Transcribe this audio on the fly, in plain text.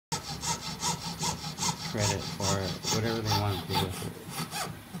credit for it, whatever they want to do with it.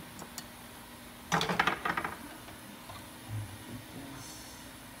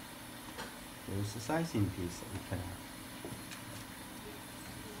 There's the sizing piece that we cut out.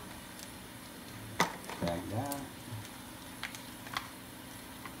 Drag that.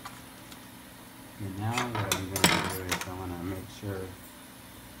 And now what I'm going to do is I want to make sure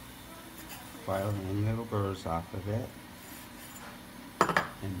file any little burrs off of it.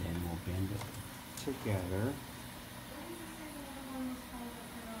 And then we'll bend it together.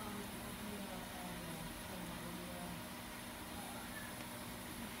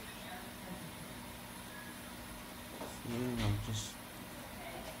 See, I'm just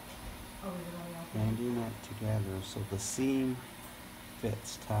bending it together so the seam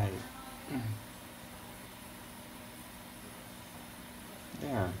fits tight.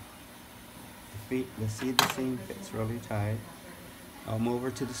 There. The seam fits really tight. I'll move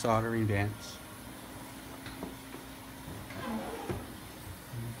over to the soldering bench.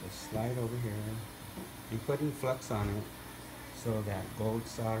 Just slide over here. I'm putting flux on it so that gold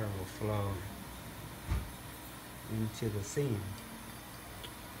solder will flow into the seam.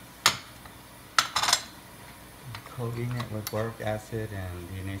 Coating it with boric acid and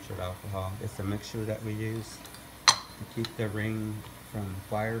denatured alcohol. It's a mixture that we use to keep the ring from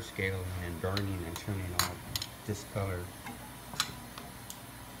fire scaling and burning and turning all discolored.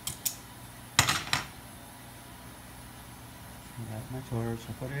 Got my torch.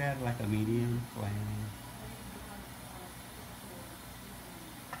 I put it at like a medium flame.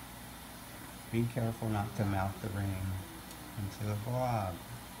 Be careful not to melt the ring into a blob.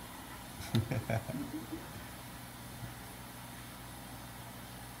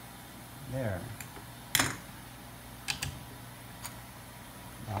 There.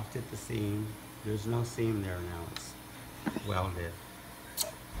 Melted the seam. There's no seam there now. It's welded.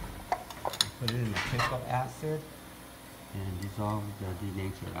 Put it in the pickle acid and dissolve the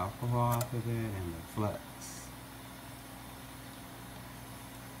denatured alcohol off of it and the flux.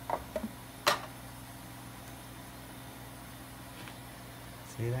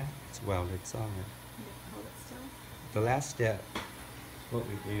 See that? It's welded solid. Hold it still. The last step, what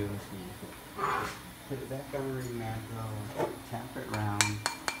we do is we put it back on the ring magnet, tap it round,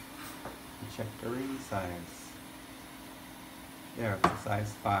 and check the ring size. There, it's a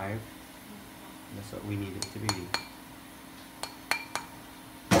size 5. That's what we need it to be.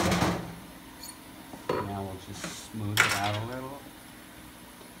 Now we'll just smooth it out a little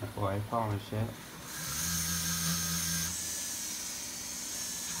before I polish it.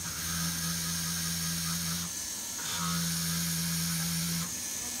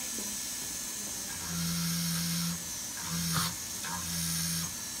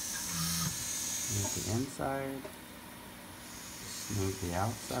 Smooth the inside, smooth the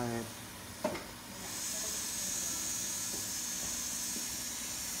outside.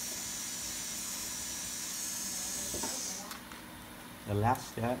 The last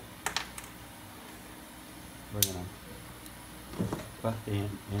step, we're going to buff the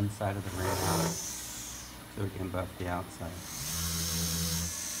inside of the ring out so we can buff the outside.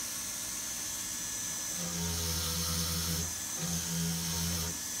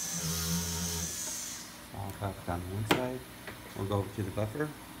 All buffed on the inside. We'll go over to the buffer.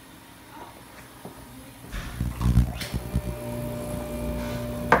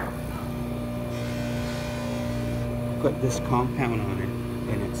 Put this compound on it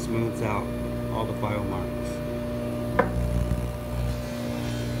and it smooths out all the file marks.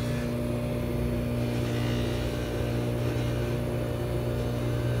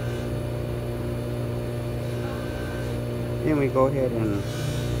 Then we go ahead and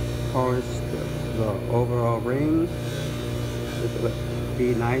polish the overall ring. It'll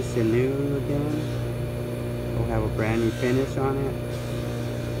be nice and new again. We'll have a brand new finish on it.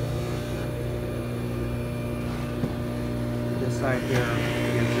 This side here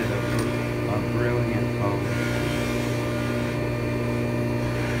gives it a brilliant color.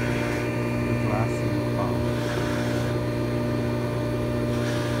 A glassy color.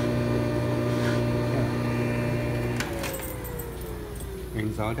 Yeah.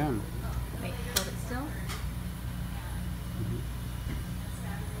 Ring's all done. Wait, hold it still.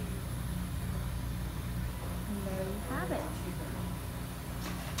 And there you have it.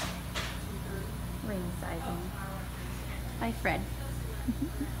 Ring sizing by Fred.